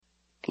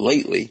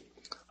lately,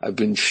 I've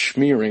been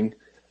smearing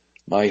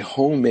my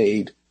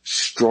homemade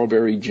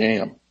strawberry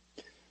jam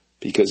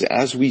because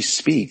as we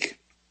speak,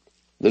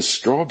 the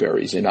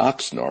strawberries in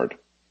Oxnard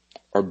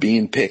are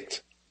being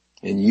picked,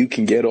 and you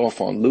can get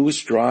off on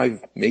Lewis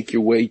Drive, make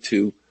your way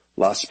to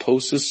Las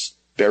Posas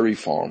Berry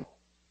Farm.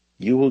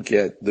 You will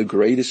get the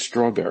greatest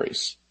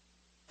strawberries.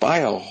 Buy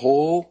a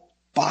whole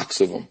box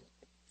of them.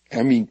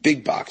 I mean,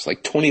 big box,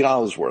 like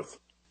 $20 worth.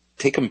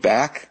 Take them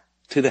back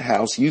to the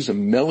house. Use a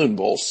melon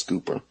ball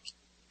scooper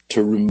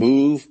to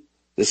remove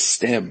the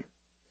stem.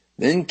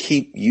 Then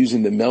keep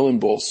using the melon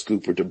ball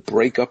scooper to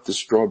break up the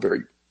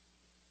strawberry.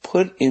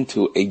 Put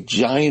into a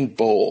giant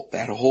bowl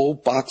that whole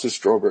box of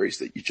strawberries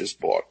that you just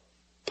bought.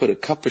 Put a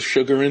cup of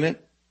sugar in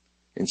it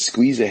and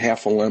squeeze a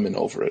half a lemon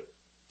over it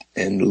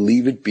and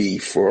leave it be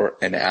for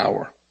an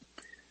hour.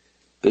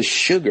 The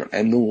sugar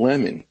and the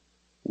lemon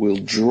will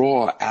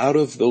draw out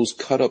of those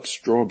cut up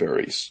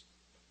strawberries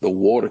the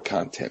water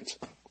content.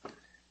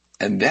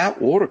 And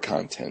that water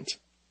content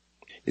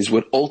is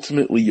what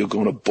ultimately you're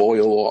going to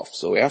boil off.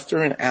 So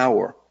after an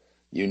hour,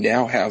 you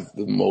now have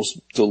the most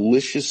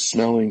delicious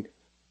smelling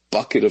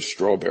bucket of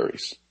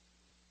strawberries.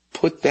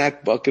 Put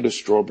that bucket of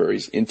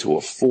strawberries into a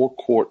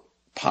 4-quart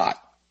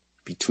pot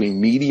between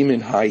medium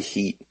and high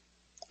heat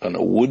on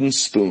a wooden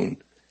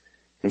spoon,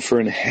 and for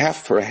a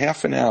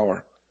half an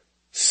hour,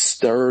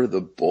 stir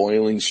the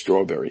boiling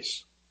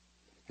strawberries.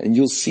 And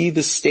you'll see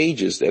the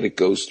stages that it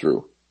goes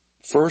through.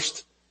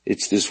 First,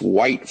 it's this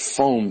white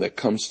foam that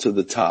comes to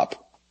the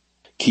top.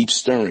 Keep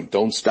stirring.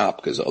 Don't stop,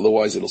 because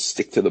otherwise it'll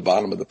stick to the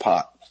bottom of the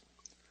pot.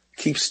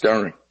 Keep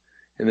stirring.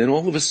 And then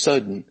all of a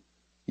sudden,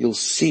 you'll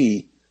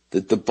see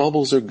that the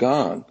bubbles are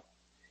gone.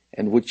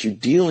 And what you're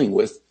dealing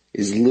with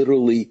is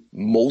literally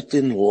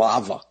molten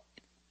lava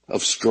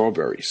of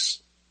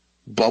strawberries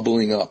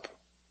bubbling up.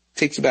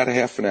 Takes about a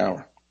half an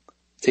hour.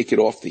 Take it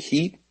off the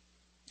heat.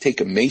 Take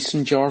a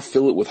mason jar,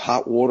 fill it with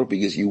hot water,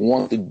 because you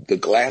want the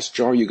glass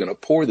jar you're going to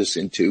pour this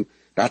into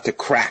not to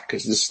crack,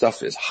 because this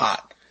stuff is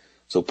hot.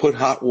 So put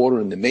hot water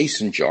in the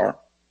mason jar,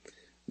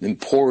 then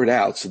pour it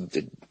out so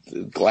that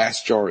the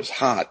glass jar is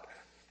hot,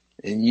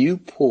 and you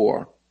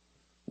pour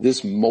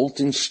this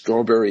molten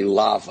strawberry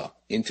lava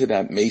into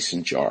that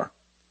mason jar.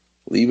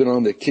 Leave it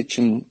on the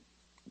kitchen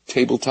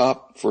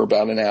tabletop for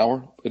about an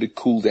hour. Let it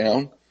cool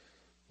down,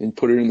 and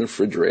put it in the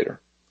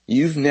refrigerator.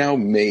 You've now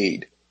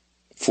made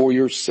for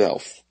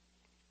yourself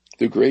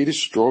the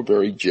greatest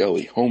strawberry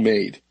jelly,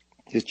 homemade,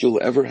 that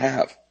you'll ever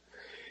have.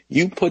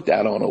 You put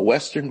that on a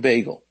Western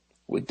bagel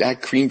with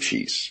that cream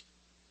cheese,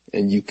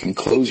 and you can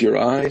close your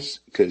eyes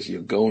because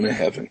you're going to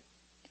heaven.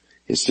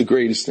 It's the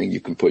greatest thing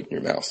you can put in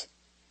your mouth.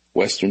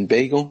 Western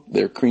bagel,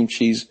 their cream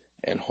cheese,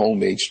 and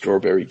homemade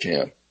strawberry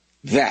jam.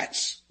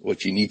 That's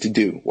what you need to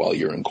do while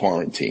you're in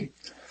quarantine.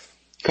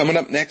 Coming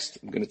up next,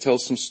 I'm going to tell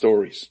some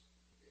stories.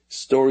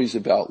 Stories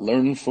about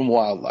learning from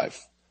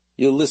wildlife.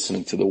 You're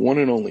listening to the one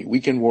and only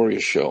Weekend Warrior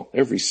Show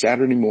every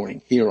Saturday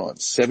morning here on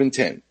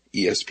 710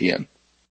 ESPN.